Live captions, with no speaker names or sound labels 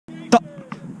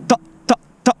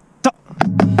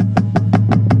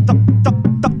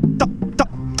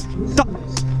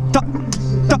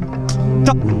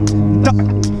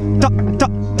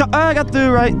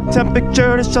the right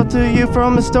temperature to shelter you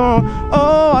from the storm.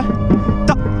 Oh,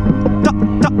 da, da,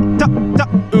 da, da, da.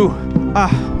 Ooh, ah,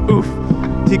 oof.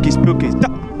 Tiki spooky. Da.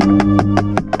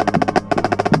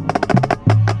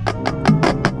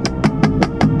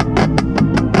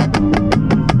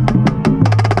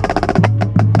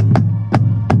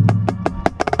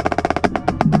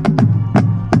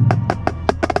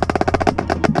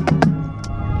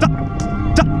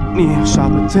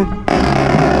 Charlatan.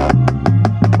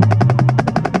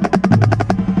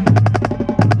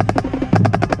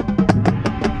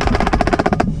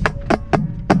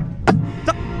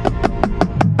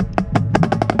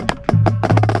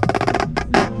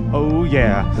 Oh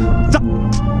yeah. Da,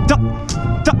 da,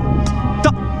 da, da,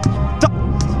 da,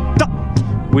 da.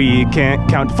 We can't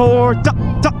count 4. Da,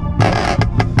 da.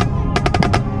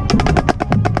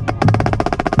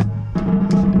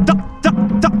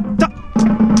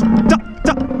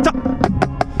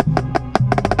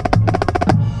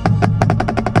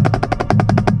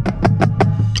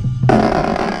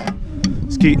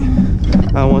 Skeet,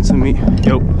 I want to meet.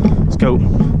 Yo, let's go.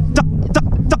 Da, da,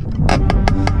 da. Da, da, da.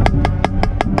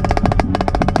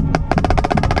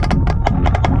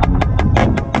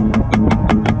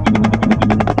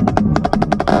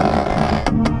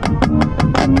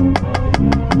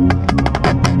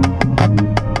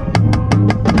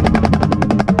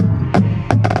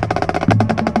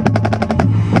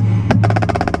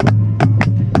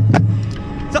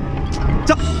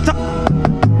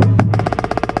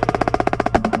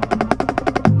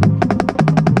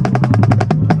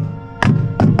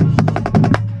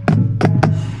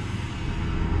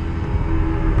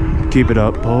 Keep it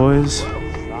up, boys.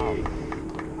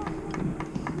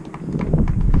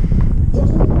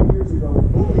 Just a few years ago,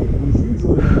 bullying was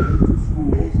usually limited to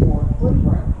schools or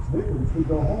playgrounds. Victims could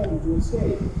go home to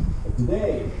escape. But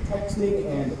today, texting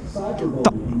and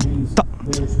cyberbullying means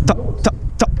there's no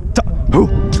Who?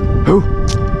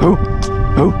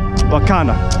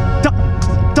 Wakanda. Da,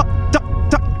 da, da,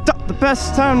 da, da. The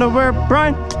best time to wear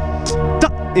brine. Da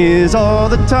is all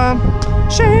the time.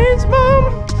 Shane's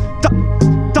mom. Da,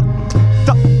 da, da,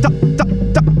 da, da,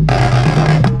 da.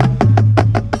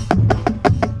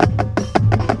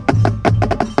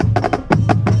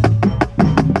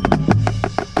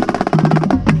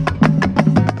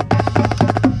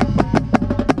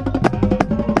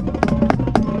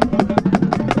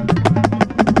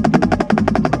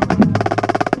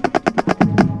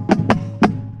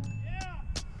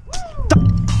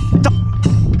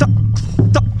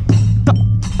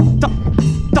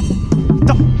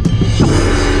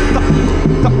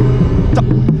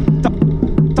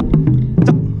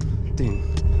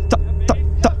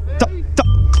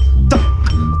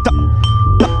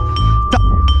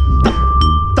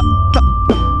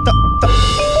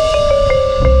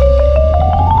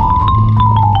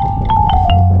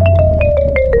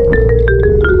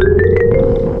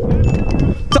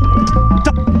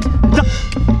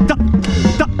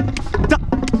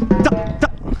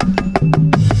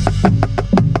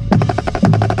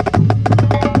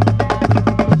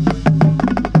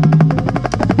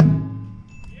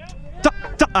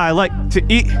 I like to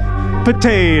eat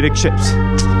potato chips.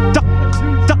 Da,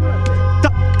 da, da,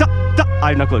 da, da. I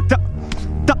have no clue. Da,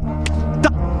 da, da,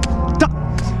 da.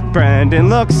 Brandon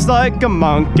looks like a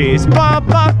monkey's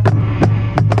papa.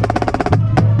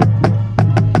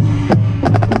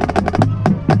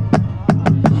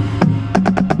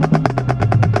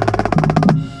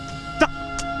 Da,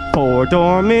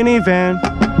 4-door minivan.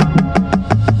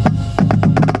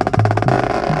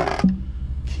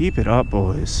 Keep it up,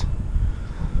 boys.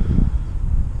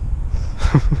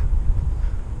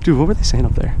 Dude, what were they saying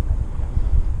up there?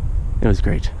 It was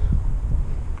great.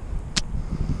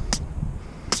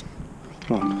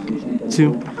 1,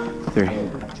 2, 3.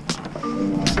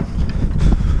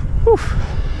 Whew.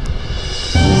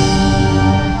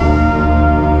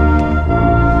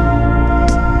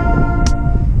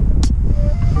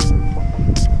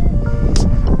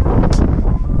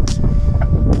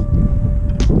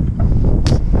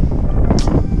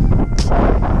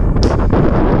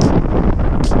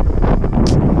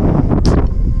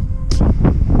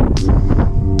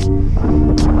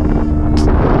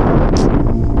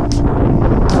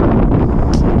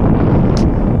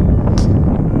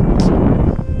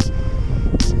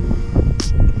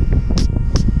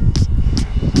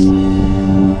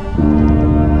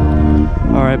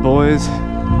 All right, boys.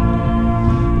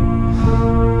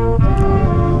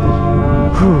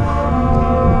 Whew.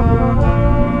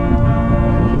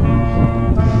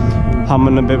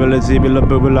 Hummin' bibble zibilla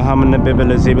boobilla, hummin'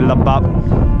 bibble zibilla bop.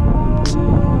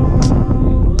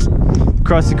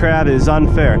 Krusty Krab is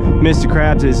unfair. Mr.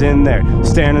 Krabs is in there,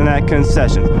 standing at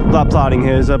concessions, plotting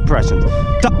his oppressions.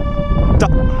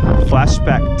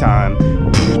 Flashback time.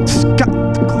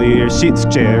 Clear sheets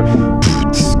chair.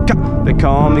 They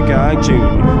call me Guy Jr.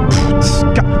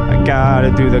 I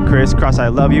gotta do the crisscross. I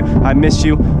love you, I miss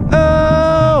you.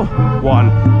 Oh,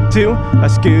 1, 2, a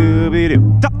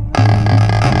Scooby-Doo.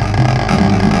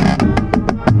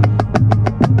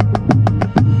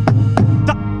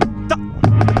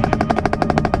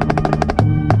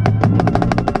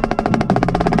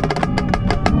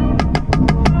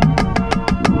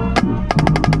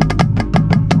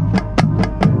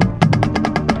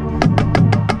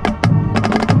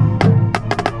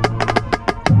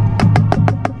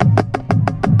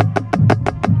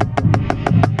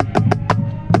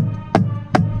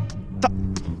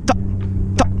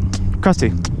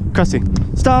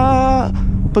 Krusty, stop,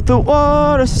 but the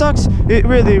water sucks, it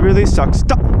really, really sucks.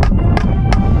 Stop.